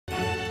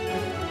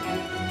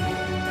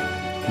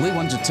We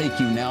want to take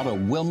you now to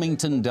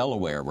Wilmington,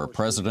 Delaware, where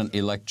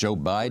President-elect Joe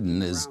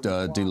Biden is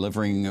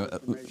delivering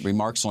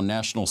remarks on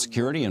national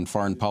security and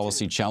foreign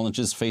policy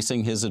challenges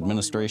facing his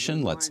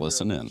administration. Let's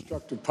listen in.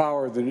 Destructive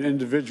power that an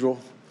individual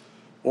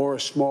or a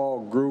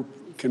small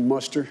group can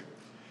muster,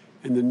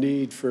 and the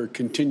need for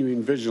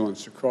continuing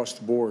vigilance across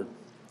the board.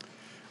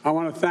 I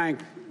want to thank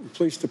the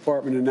police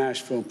department in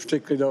Nashville,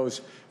 particularly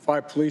those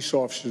 5 police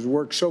officers who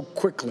worked so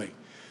quickly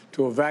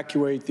to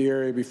evacuate the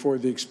area before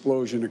the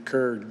explosion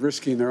occurred,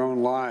 risking their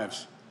own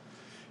lives.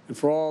 And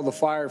for all the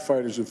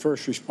firefighters and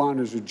first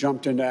responders who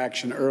jumped into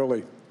action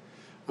early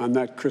on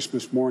that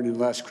Christmas morning,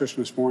 last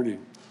Christmas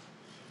morning.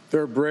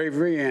 Their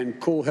bravery and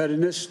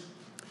cool-headedness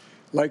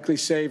likely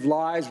saved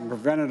lives and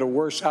prevented a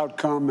worse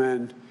outcome,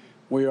 and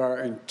we are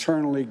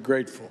eternally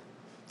grateful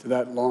to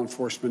that law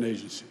enforcement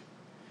agency.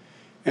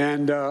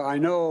 And I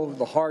know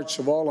the hearts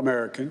of all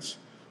Americans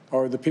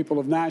are the people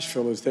of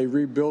Nashville as they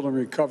rebuild and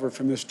recover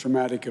from this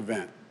traumatic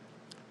event.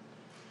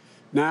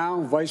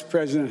 Now, Vice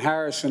President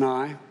Harris and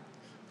I,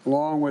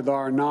 along with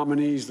our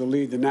nominees to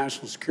lead the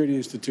national security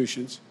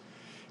institutions,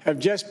 have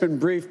just been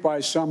briefed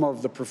by some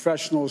of the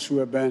professionals who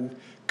have been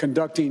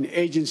conducting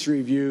agency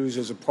reviews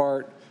as a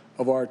part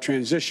of our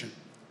transition.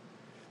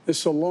 This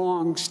is a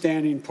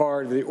long-standing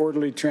part of the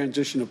orderly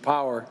transition of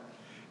power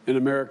in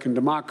American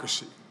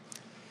democracy.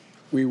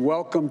 We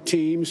welcomed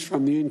teams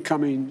from the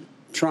incoming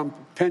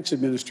Trump-Pence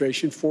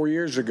administration 4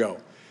 years ago,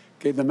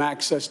 gave them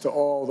access to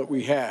all that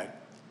we had.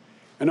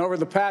 And over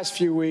the past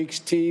few weeks,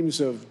 teams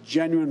of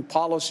genuine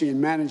policy and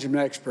management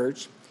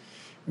experts,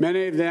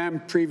 many of them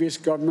previous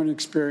government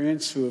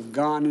experience, who have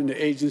gone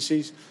into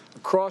agencies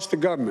across the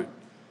government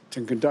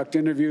to conduct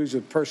interviews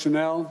with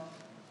personnel,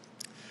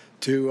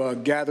 to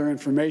gather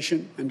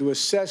information, and to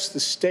assess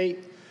the state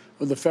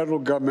of the federal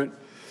government,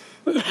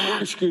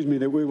 excuse me,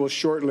 that we will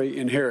shortly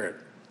inherit.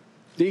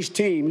 These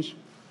teams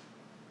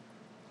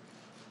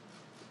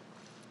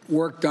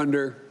worked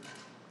under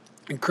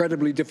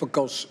incredibly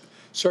difficult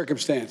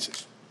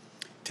circumstances,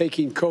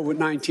 taking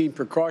COVID-19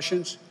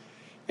 precautions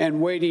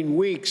and waiting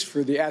weeks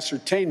for the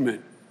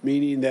ascertainment,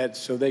 meaning that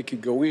so they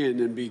could go in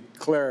and be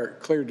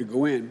cleared to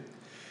go in.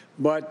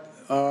 But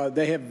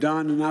they have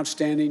done an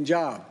outstanding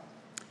job.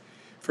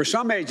 For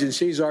some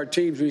agencies, our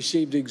teams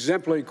received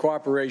exemplary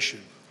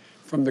cooperation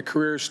from the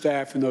career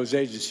staff in those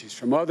agencies.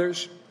 From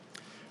others,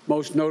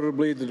 most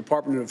notably the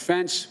Department of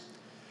Defense,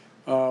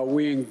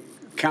 we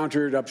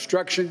encountered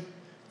obstruction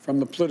from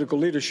the political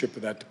leadership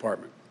of that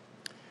department.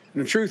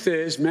 And the truth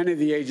is, many of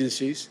the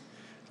agencies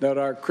that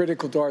are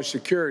critical to our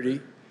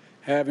security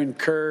have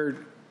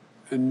incurred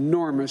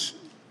enormous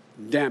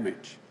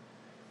damage.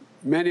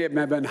 Many of them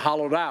have been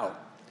hollowed out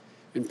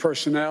in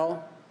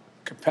personnel,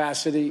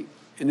 capacity,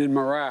 and in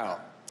morale,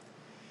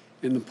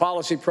 in the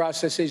policy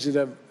processes that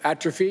have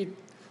atrophied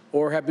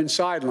or have been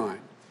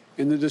sidelined,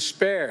 in the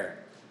despair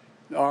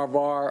of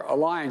our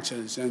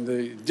alliances and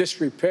the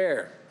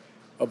disrepair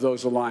of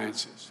those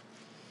alliances,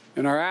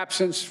 in our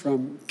absence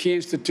from key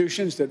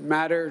institutions that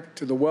matter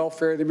to the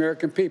welfare of the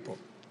American people,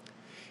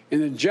 in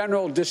the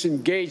general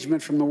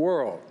disengagement from the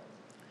world.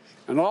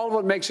 And all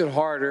of it makes it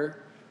harder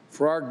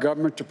for our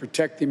government to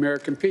protect the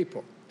American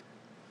people,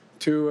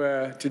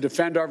 to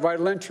defend our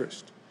vital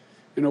interests,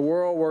 in a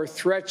world where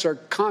threats are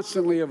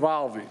constantly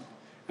evolving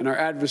and our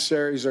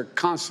adversaries are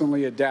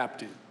constantly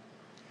adapting.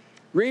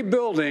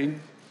 Rebuilding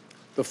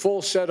the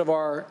full set of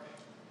our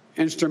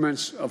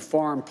instruments of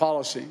foreign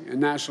policy and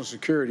national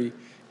security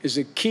is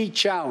a key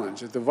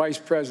challenge that the Vice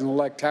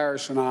President-elect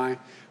Harris and I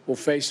will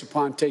face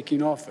upon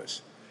taking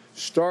office,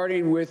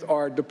 starting with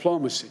our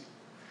diplomacy.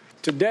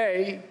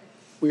 Today,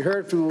 we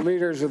heard from the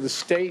leaders of the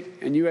state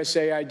and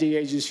USAID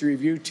agency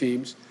review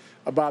teams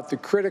about the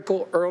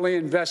critical early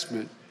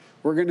investment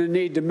we're going to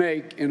need to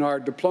make in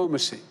our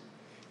diplomacy,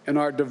 in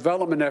our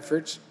development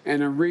efforts,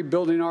 and in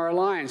rebuilding our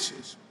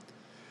alliances,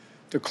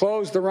 to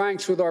close the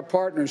ranks with our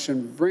partners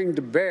and bring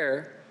to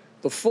bear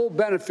the full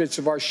benefits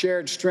of our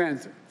shared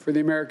strength for the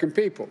American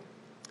people.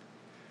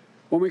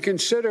 When we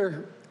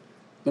consider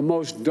the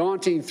most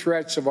daunting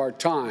threats of our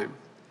time,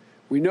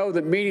 we know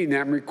that meeting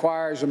them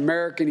requires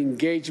American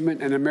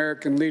engagement and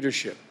American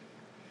leadership,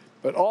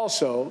 but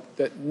also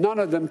that none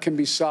of them can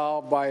be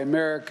solved by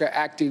America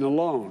acting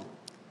alone.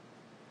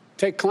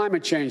 Take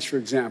climate change, for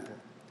example.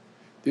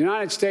 The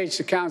United States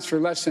accounts for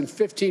less than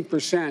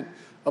 15%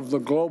 of the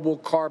global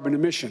carbon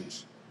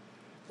emissions.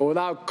 But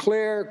without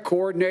clear,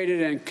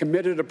 coordinated, and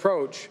committed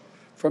approach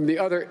from the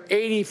other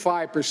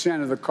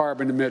 85% of the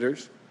carbon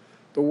emitters,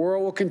 the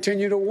world will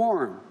continue to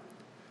warm.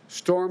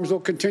 Storms will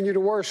continue to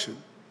worsen.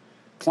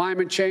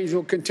 Climate change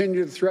will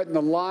continue to threaten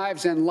the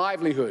lives and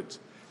livelihoods,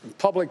 and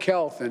public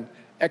health and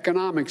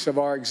economics of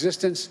our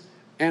existence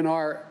and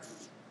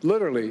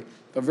literally,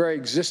 the very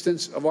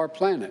existence of our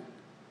planet.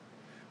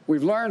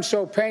 We've learned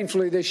so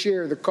painfully this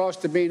year the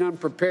cost of being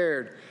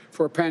unprepared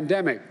for a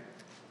pandemic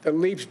that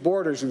leaps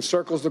borders and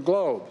circles the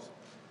globe.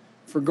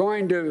 If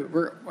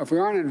we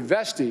aren't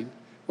investing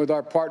with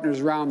our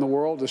partners around the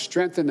world to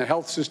strengthen the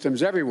health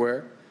systems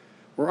everywhere,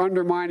 we're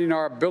undermining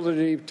our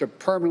ability to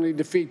permanently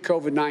defeat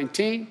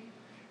COVID-19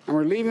 and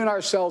we're leaving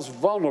ourselves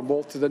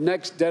vulnerable to the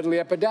next deadly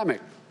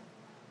epidemic.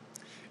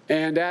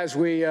 And as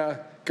we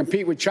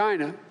compete with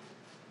China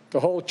to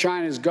hold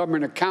China's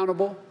government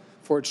accountable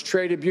for its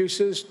trade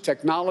abuses,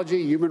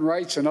 technology, human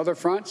rights, and other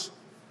fronts,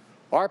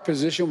 our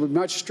position will be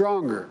much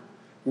stronger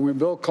when we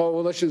build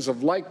coalitions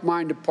of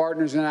like-minded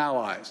partners and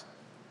allies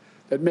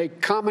that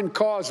make common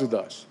cause with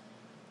us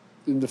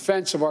in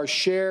defense of our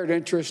shared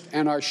interests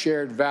and our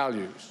shared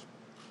values.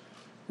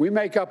 We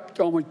make up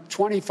almost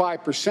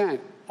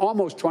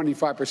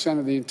 25%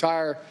 of the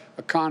entire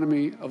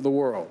economy of the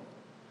world.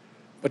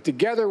 But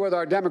together with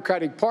our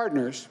democratic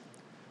partners,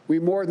 we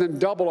more than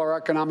double our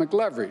economic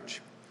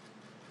leverage.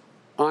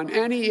 On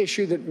any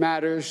issue that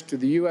matters to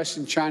the U.S.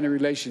 and China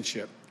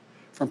relationship,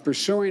 from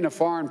pursuing a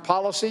foreign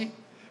policy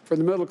for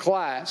the middle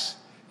class,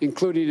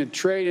 including a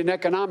trade and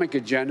economic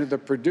agenda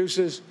that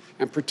produces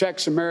and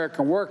protects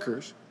American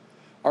workers,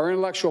 our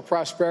intellectual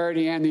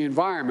prosperity and the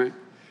environment,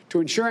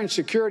 to ensuring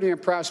security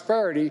and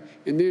prosperity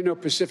in the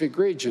Indo-Pacific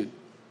region,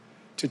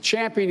 to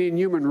championing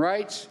human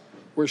rights,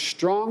 we're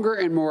stronger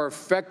and more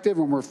effective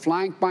when we're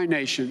flanked by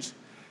nations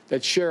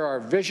that share our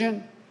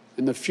vision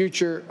and the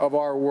future of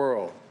our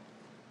world.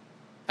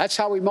 That's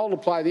how we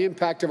multiply the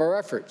impact of our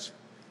efforts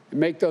and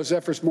make those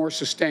efforts more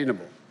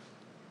sustainable.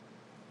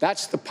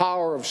 That's the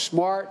power of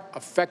smart,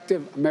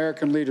 effective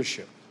American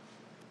leadership.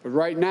 But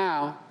right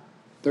now,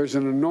 there's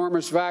an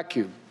enormous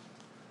vacuum.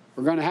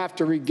 We're going to have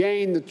to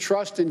regain the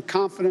trust and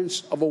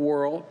confidence of a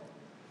world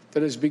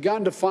that has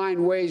begun to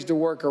find ways to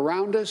work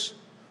around us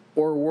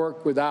or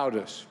work without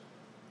us.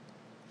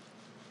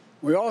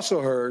 We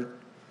also heard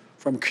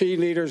from key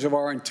leaders of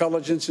our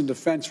intelligence and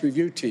defense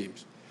review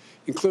teams,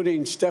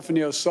 including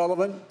Stephanie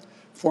O'Sullivan,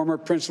 former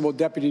Principal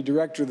Deputy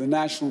Director of the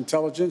National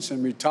Intelligence,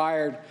 and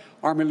retired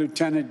Army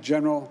Lieutenant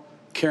General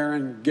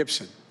Karen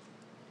Gibson.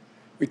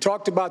 We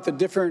talked about the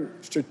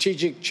different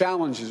strategic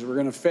challenges we're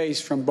going to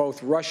face from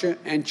both Russia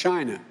and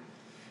China,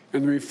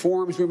 and the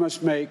reforms we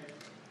must make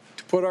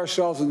to put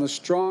ourselves in the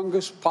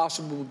strongest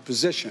possible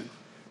position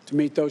to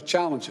meet those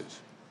challenges.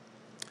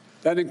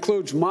 That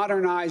includes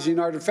modernizing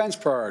our defense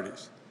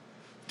priorities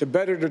to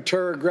better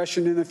deter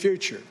aggression in the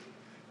future,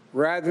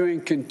 rather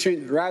than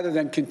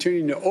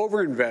continuing to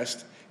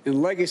overinvest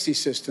in legacy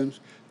systems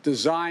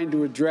designed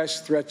to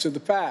address threats of the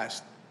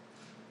past.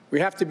 We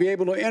have to be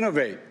able to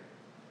innovate,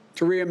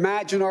 to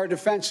reimagine our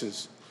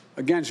defenses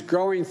against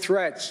growing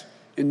threats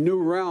in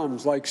new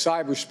realms like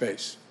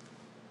cyberspace.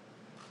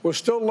 We're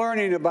still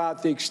learning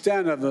about the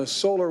extent of the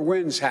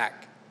SolarWinds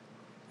hack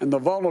and the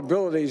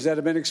vulnerabilities that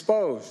have been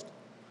exposed.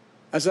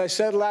 As I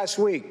said last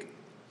week,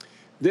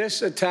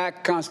 this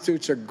attack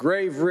constitutes a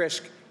grave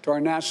risk to our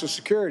national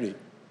security.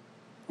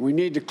 We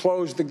need to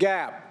close the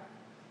gap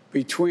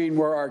between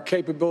where our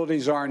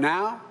capabilities are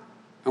now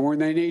and where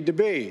they need to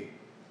be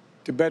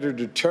to better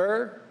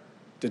deter,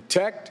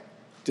 detect,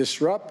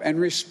 disrupt, and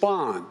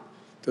respond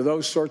to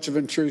those sorts of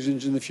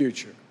intrusions in the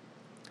future.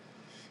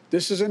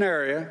 This is an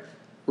area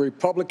where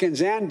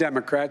Republicans and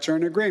Democrats are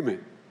in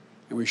agreement,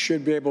 and we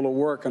should be able to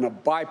work on a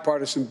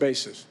bipartisan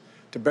basis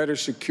to better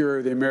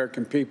secure the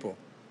American people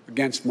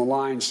against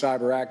malign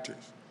cyber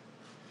actors.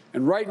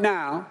 And right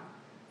now,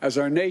 as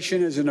our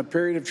nation is in a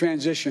period of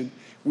transition,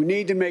 we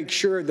need to make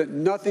sure that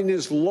nothing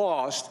is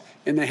lost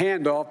in the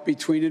handoff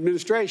between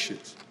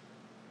administrations.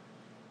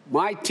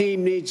 My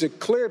team needs a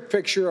clear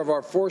picture of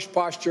our force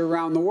posture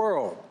around the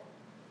world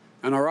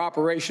and our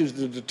operations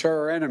to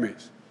deter our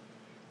enemies.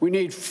 We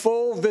need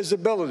full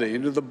visibility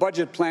into the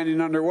budget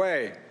planning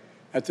underway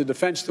at the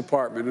Defense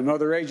Department and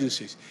other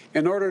agencies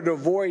in order to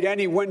avoid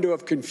any window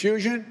of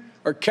confusion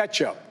or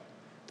catch-up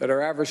that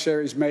our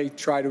adversaries may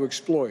try to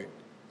exploit.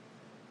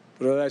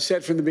 But as I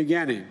said from the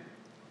beginning,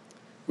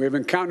 we have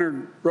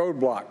encountered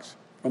roadblocks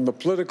from the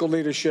political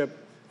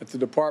leadership at the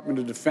Department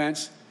of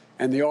Defense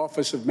and the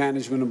Office of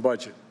Management and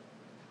Budget.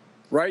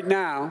 Right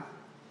now,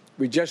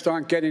 we just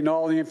aren't getting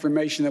all the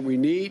information that we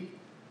need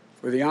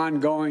for the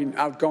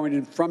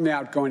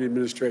outgoing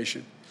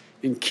administration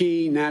in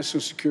key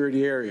national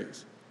security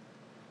areas.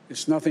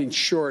 It's nothing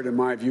short, in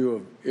my view,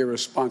 of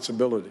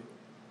irresponsibility.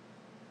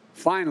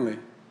 Finally,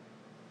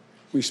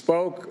 we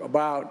spoke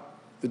about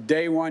the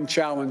day one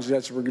challenge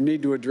that we're going to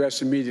need to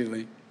address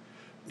immediately,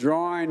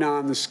 drawing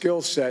on the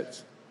skill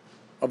sets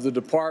of the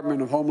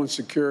Department of Homeland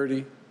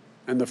Security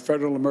and the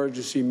Federal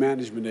Emergency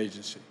Management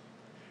Agency.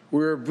 We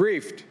were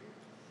briefed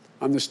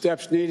on the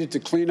steps needed to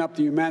clean up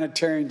the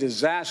humanitarian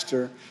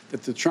disaster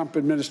that the Trump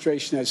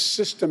administration has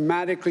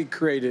systematically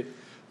created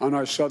on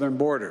our southern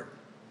border.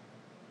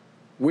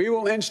 We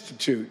will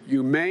institute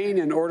humane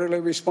and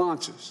orderly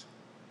responses.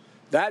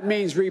 That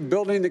means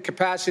rebuilding the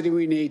capacity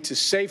we need to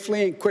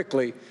safely and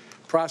quickly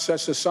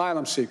process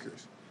asylum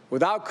seekers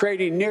without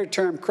creating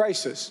near-term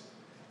crisis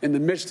in the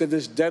midst of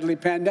this deadly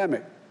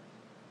pandemic.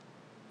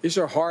 These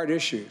are hard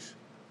issues,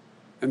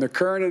 and the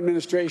current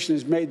administration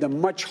has made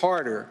them much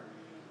harder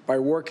by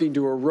working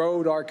to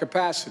erode our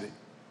capacity.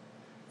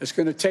 It's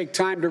going to take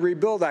time to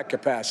rebuild that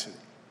capacity.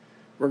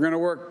 We're going to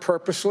work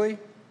purposely,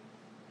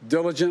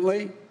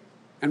 diligently,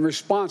 and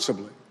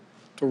responsibly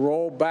to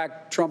roll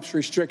back Trump's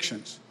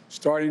restrictions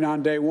starting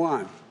on day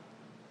one.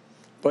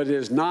 but it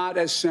is not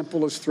as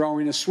simple as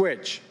throwing a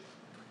switch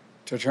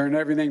to turn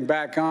everything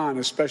back on,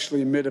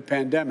 especially amid a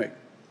pandemic.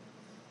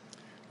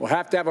 We'll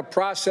have to have a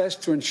process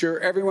to ensure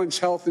everyone's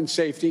health and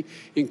safety,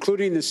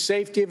 including the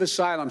safety of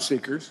asylum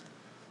seekers,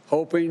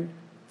 hoping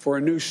for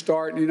a new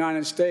start in the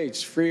United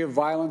States, free of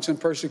violence and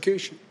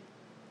persecution.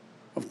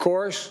 Of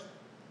course,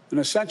 an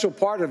essential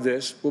part of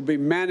this will be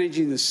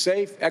managing the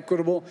safe,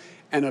 equitable,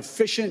 and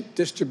efficient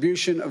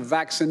distribution of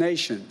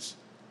vaccinations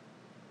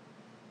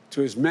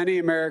to as many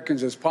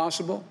Americans as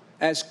possible,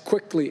 as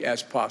quickly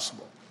as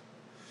possible.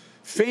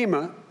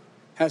 FEMA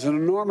has an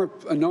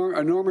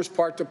enormous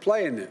part to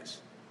play in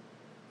this,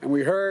 and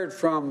we heard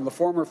from the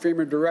former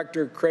FEMA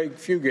director, Craig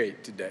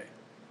Fugate, today.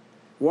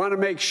 We want to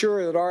make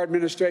sure that our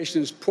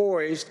administration is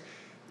poised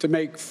to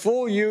make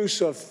full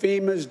use of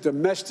FEMA's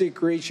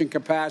domestic reach and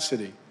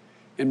capacity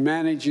in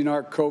managing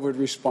our COVID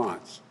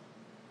response.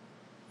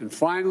 And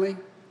finally,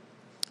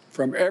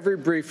 from every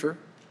briefer,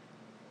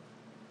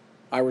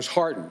 I was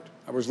heartened.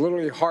 I was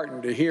literally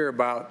heartened to hear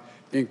about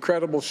the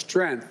incredible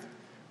strength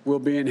we'll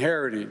be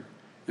inheriting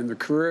in the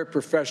career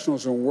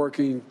professionals and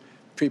working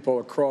people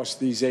across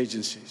these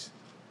agencies.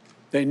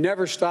 They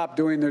never stop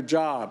doing their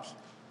jobs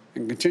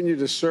and continue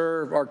to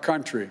serve our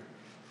country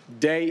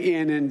day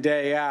in and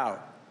day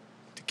out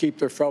to keep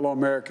their fellow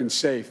Americans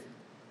safe,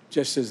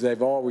 just as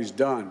they've always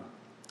done.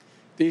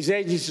 These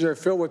agencies are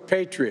filled with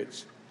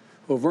patriots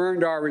who have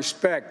earned our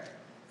respect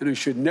and who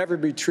should never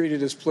be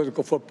treated as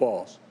political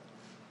footballs.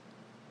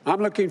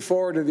 I'm looking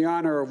forward to the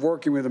honor of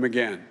working with them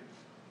again,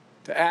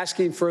 to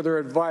asking for their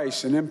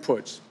advice and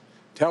inputs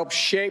to help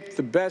shape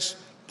the best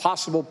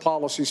possible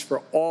policies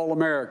for all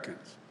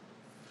Americans.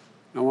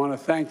 I want to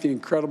thank the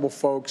incredible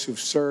folks who've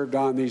served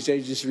on these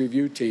agency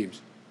review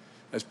teams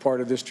as part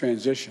of this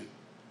transition.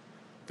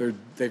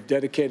 They've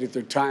dedicated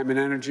their time and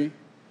energy,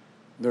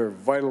 their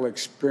vital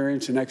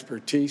experience and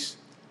expertise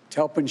to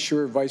help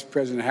ensure Vice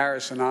President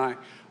Harris and I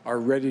are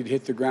ready to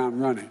hit the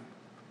ground running.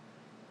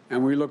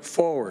 And we look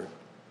forward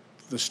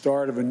to the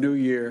start of a new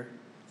year,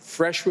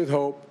 fresh with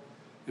hope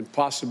and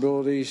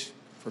possibilities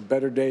for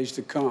better days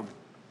to come,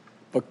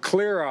 but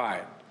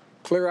clear-eyed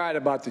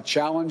about the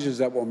challenges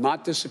that will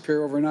not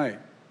disappear overnight.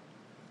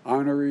 I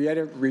want to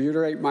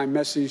reiterate my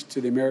message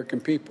to the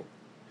American people.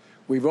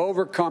 We've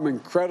overcome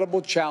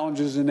incredible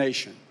challenges as a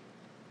nation,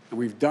 and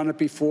we've done it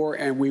before,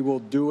 and we will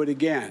do it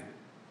again.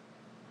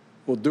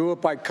 We'll do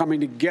it by coming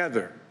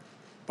together,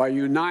 by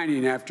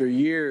uniting after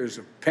years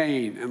of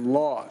pain and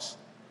loss,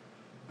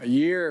 a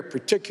year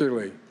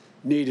particularly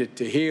needed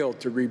to heal,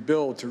 to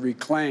rebuild, to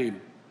reclaim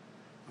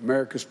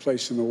America's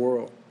place in the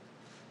world.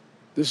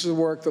 This is the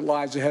work that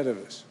lies ahead of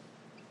us,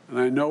 and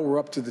I know we're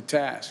up to the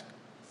task.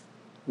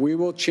 We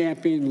will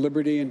champion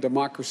liberty and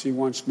democracy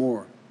once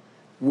more.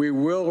 We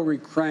will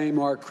reclaim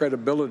our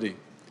credibility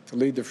to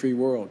lead the free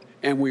world.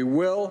 And we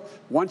will,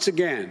 once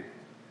again,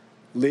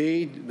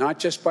 lead not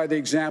just by the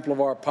example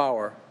of our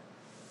power,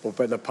 but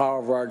by the power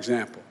of our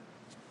example.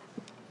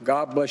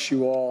 God bless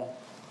you all,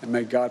 and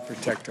may God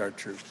protect our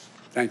troops.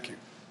 Thank you.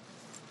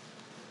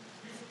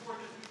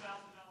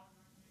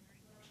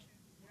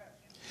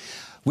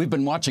 We've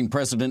been watching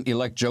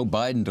President-elect Joe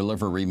Biden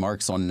deliver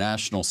remarks on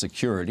national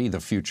security.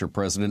 The future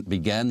president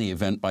began the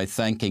event by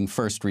thanking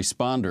first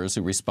responders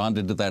who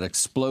responded to that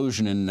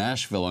explosion in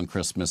Nashville on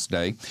Christmas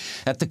Day.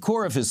 At the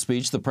core of his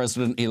speech, the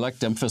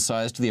president-elect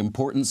emphasized the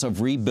importance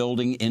of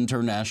rebuilding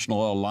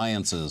international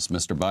alliances.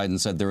 Mr. Biden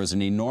said there is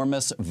an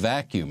enormous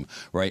vacuum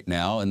right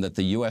now and that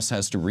the U.S.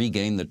 has to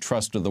regain the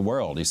trust of the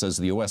world. He says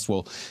the U.S.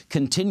 will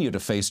continue to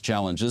face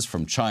challenges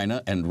from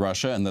China and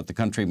Russia and that the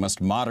country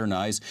must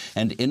modernize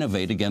and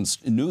innovate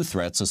against new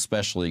threats,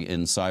 especially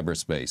in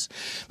cyberspace.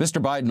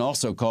 Mr. Biden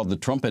also called the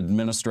Trump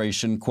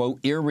administration, quote,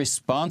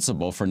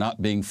 irresponsible for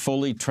not being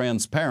fully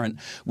transparent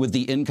with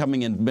the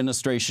incoming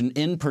administration,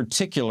 in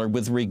particular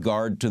with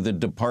regard to the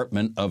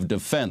Department of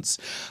Defense.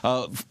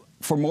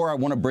 For more, I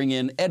want to bring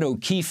in Ed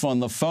O'Keefe on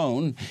the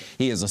phone.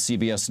 He is a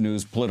CBS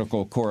News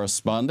political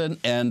correspondent.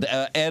 And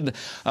Ed,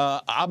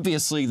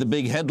 obviously the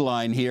big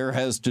headline here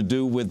has to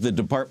do with the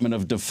Department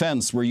of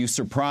Defense. Were you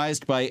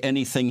surprised by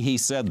anything he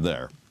said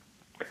there?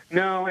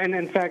 No, and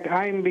in fact,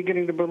 I'm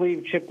beginning to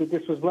believe, Chip, that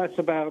this was less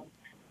about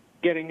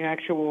getting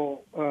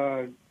actual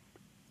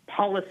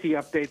policy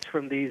updates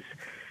from these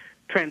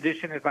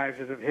transition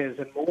advisors of his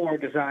and more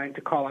designed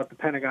to call out the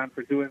Pentagon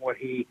for doing what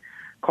he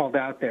called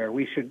out there.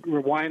 We should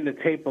rewind the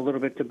tape a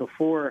little bit to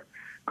before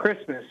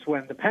Christmas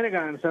when the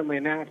Pentagon suddenly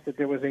announced that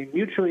there was a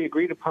mutually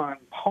agreed upon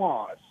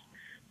pause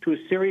to a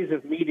series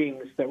of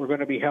meetings that were going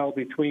to be held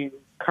between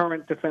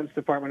current Defense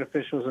Department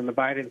officials and the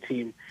Biden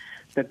team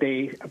that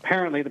they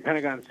apparently, the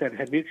Pentagon said,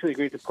 had mutually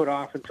agreed to put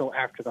off until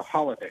after the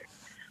holiday.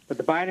 But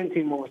the Biden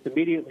team almost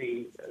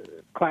immediately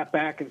clapped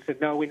back and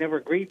said, no, we never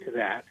agreed to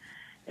that.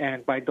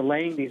 And by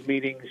delaying these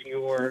meetings,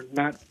 you're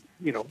not,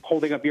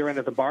 holding up your end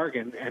of the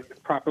bargain and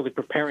properly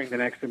preparing the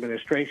next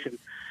administration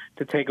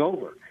to take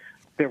over.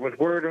 There was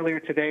word earlier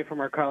today from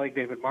our colleague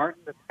David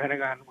Martin that the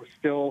Pentagon was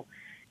still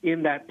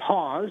in that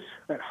pause,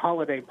 that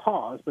holiday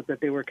pause, but that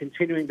they were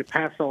continuing to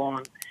pass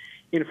along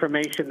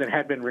information that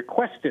had been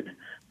requested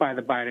by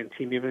the Biden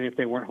team, even if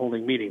they weren't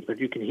holding meetings. But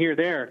you can hear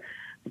there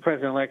the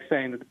president-elect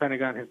saying that the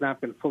Pentagon has not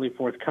been fully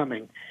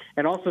forthcoming,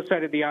 and also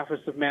cited the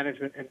Office of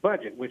Management and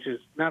Budget, which is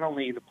not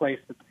only the place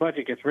that the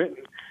budget gets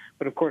written,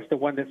 but of course the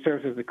one that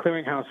serves as the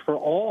clearinghouse for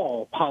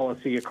all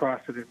policy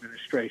across an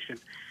administration,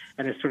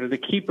 and is sort of the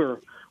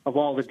keeper of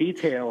all the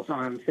details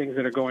on things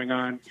that are going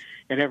on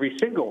in every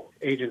single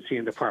agency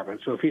and department.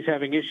 So if he's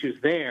having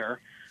issues there,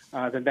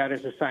 then that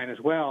is a sign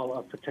as well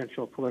of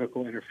potential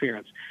political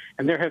interference.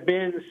 And there have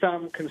been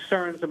some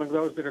concerns among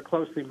those that are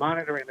closely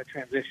monitoring the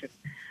transition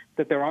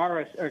that there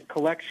are a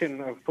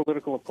collection of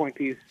political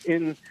appointees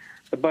in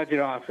the budget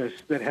office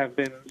that have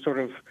been sort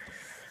of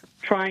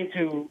trying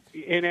to,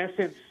 in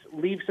essence,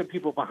 leave some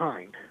people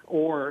behind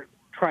or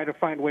try to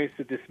find ways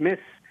to dismiss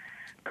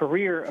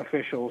career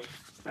officials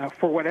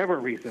for whatever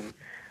reason,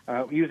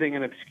 using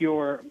an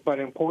obscure but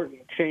important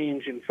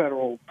change in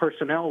federal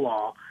personnel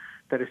law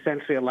that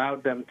essentially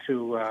allowed them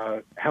to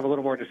have a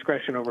little more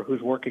discretion over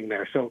who's working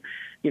there. So,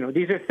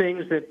 these are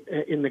things that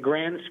in the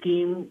grand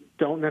scheme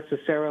don't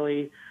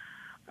necessarily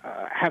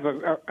have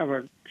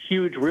a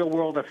huge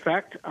real-world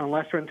effect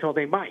unless or until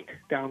they might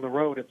down the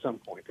road at some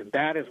point. And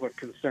that is what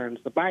concerns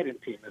the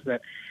Biden team, is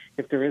that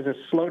if there is a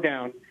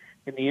slowdown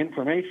in the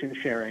information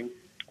sharing,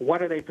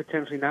 what are they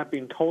potentially not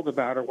being told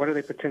about, or what are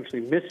they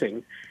potentially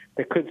missing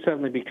that could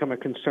suddenly become a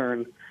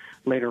concern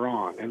later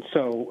on? And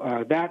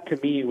so that, to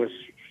me, was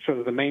sort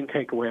of the main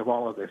takeaway of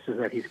all of this, is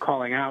that he's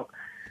calling out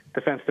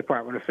Defense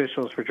Department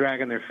officials for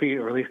dragging their feet,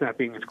 or at least not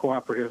being as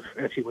cooperative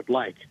as he would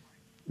like.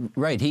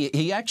 Right.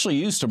 He actually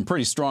used some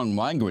pretty strong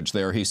language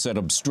there. He said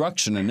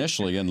obstruction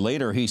initially, and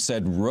later he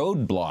said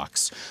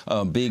roadblocks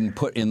being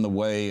put in the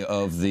way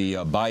of the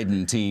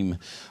Biden team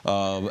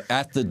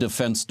at the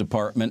Defense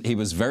Department. He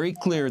was very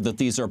clear that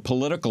these are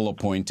political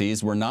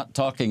appointees. We're not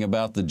talking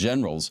about the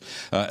generals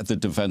at the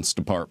Defense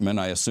Department.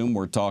 I assume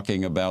we're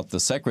talking about the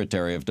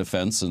Secretary of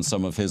Defense and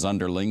some of his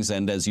underlings,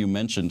 and, as you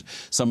mentioned,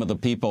 some of the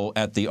people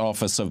at the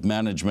Office of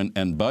Management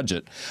and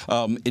Budget.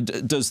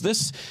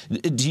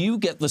 Do you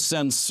get the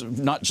sense,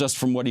 not just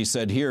from what he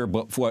said here,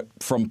 but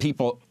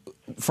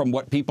from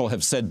what people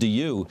have said to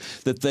you,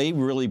 that they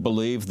really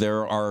believe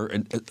there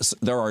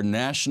are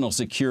national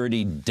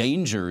security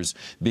dangers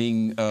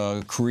being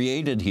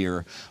created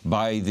here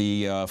by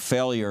the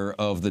failure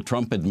of the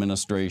Trump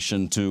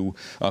administration to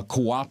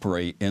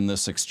cooperate in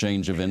this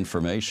exchange of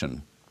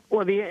information?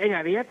 Well, the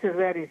answer to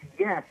that is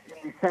yes,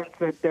 in the sense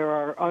that there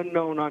are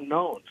unknown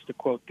unknowns, to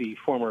quote the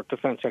former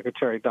Defense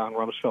Secretary Don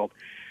Rumsfeld.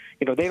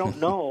 They don't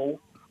know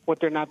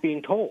what they're not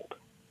being told.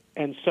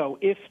 And so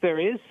if there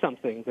is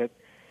something that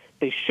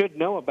they should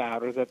know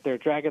about, or that they're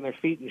dragging their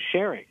feet and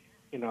sharing,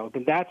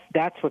 then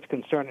that's what's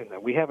concerning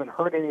them. We haven't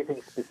heard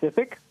anything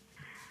specific.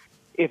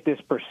 If this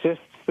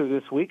persists through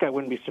this week, I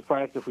wouldn't be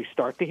surprised if we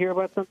start to hear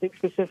about something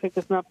specific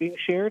that's not being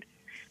shared.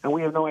 And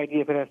we have no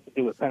idea if it has to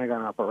do with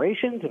Pentagon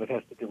operations, if it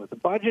has to do with the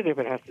budget, if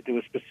it has to do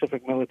with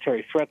specific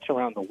military threats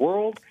around the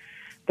world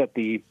that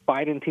the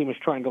Biden team is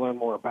trying to learn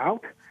more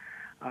about.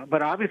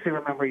 But obviously,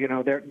 remember,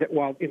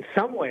 while in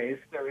some ways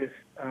there is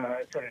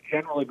sort of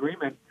general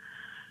agreement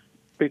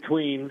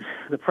between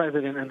the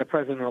president and the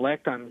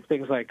president-elect on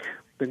things like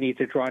the need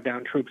to draw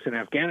down troops in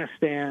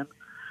Afghanistan,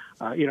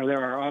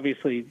 there are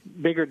obviously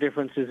bigger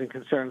differences and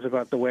concerns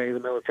about the way the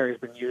military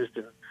has been used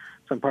in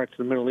some parts of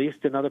the Middle East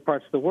and other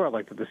parts of the world,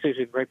 like the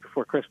decision right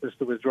before Christmas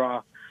to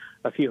withdraw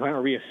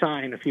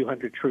reassign a few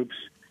hundred troops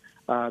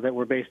that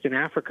were based in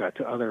Africa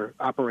to other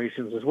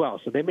operations as well.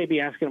 So they may be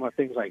asking about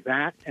things like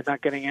that and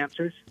not getting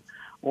answers,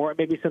 or it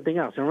may be something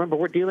else. And remember,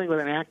 we're dealing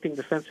with an acting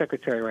defense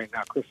secretary right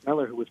now, Chris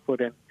Miller, who was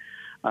put in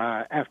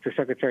after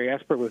Secretary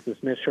Esper was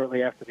dismissed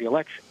shortly after the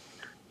election.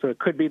 So it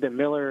could be that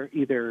Miller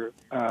either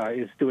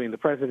is doing the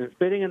president's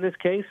bidding in this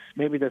case,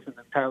 maybe doesn't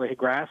entirely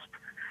grasp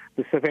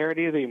the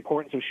severity of the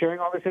importance of sharing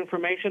all this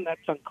information. That's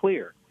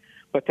unclear.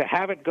 But to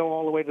have it go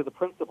all the way to the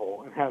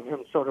principal and have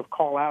him sort of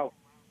call out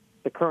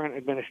the current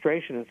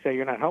administration and say,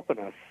 you're not helping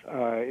us,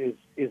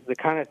 is the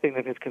kind of thing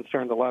that has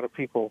concerned a lot of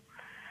people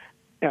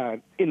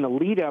in the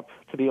lead up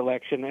to the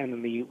election and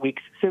in the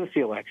weeks since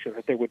the election,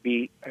 that there would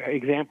be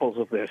examples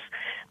of this.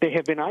 They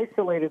have been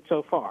isolated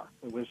so far.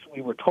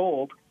 We were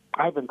told,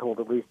 I've been told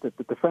at least, that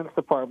the Defense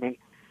Department,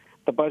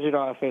 the Budget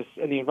Office,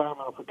 and the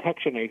Environmental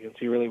Protection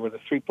Agency really were the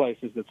three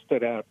places that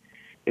stood out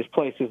as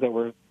places that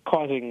were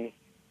causing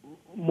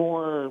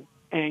more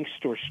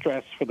angst or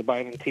stress for the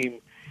Biden team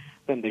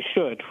than they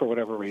should for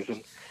whatever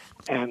reason.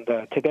 And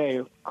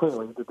today,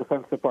 clearly, the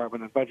Defense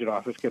Department and Budget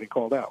Office getting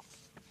called out.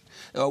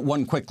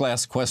 One quick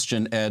last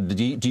question, Ed.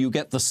 Do you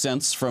get the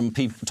sense from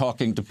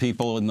talking to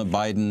people in the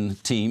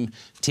Biden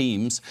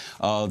teams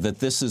that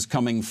this is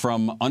coming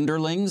from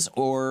underlings,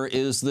 or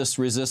is this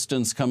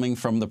resistance coming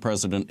from the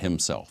president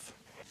himself?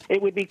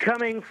 It would be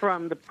coming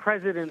from the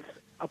president's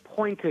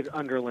appointed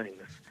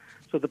underlings,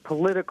 so the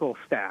political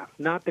staff,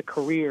 not the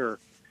career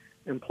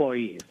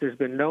employees. There's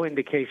been no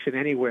indication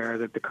anywhere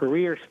that the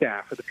career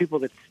staff, or the people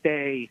that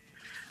stay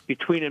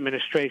between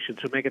administrations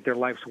who make it their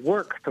life's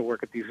work to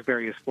work at these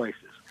various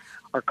places,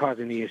 are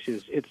causing the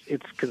issues.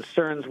 It's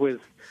concerns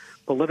with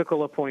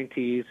political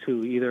appointees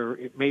who either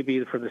it may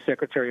be from the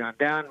secretary on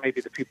down,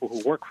 maybe the people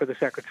who work for the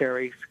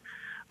secretaries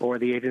or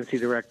the agency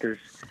directors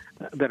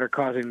that are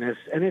causing this.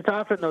 And it's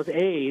often those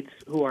aides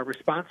who are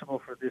responsible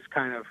for this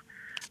kind of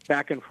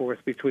back and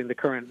forth between the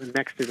current and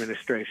next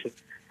administration,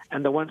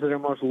 and the ones that are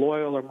most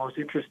loyal or most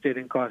interested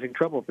in causing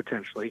trouble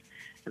potentially.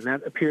 And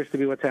that appears to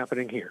be what's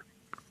happening here.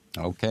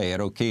 Okay,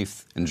 Ed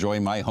O'Keefe, enjoy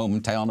my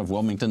hometown of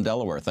Wilmington,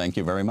 Delaware. Thank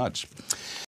you very much.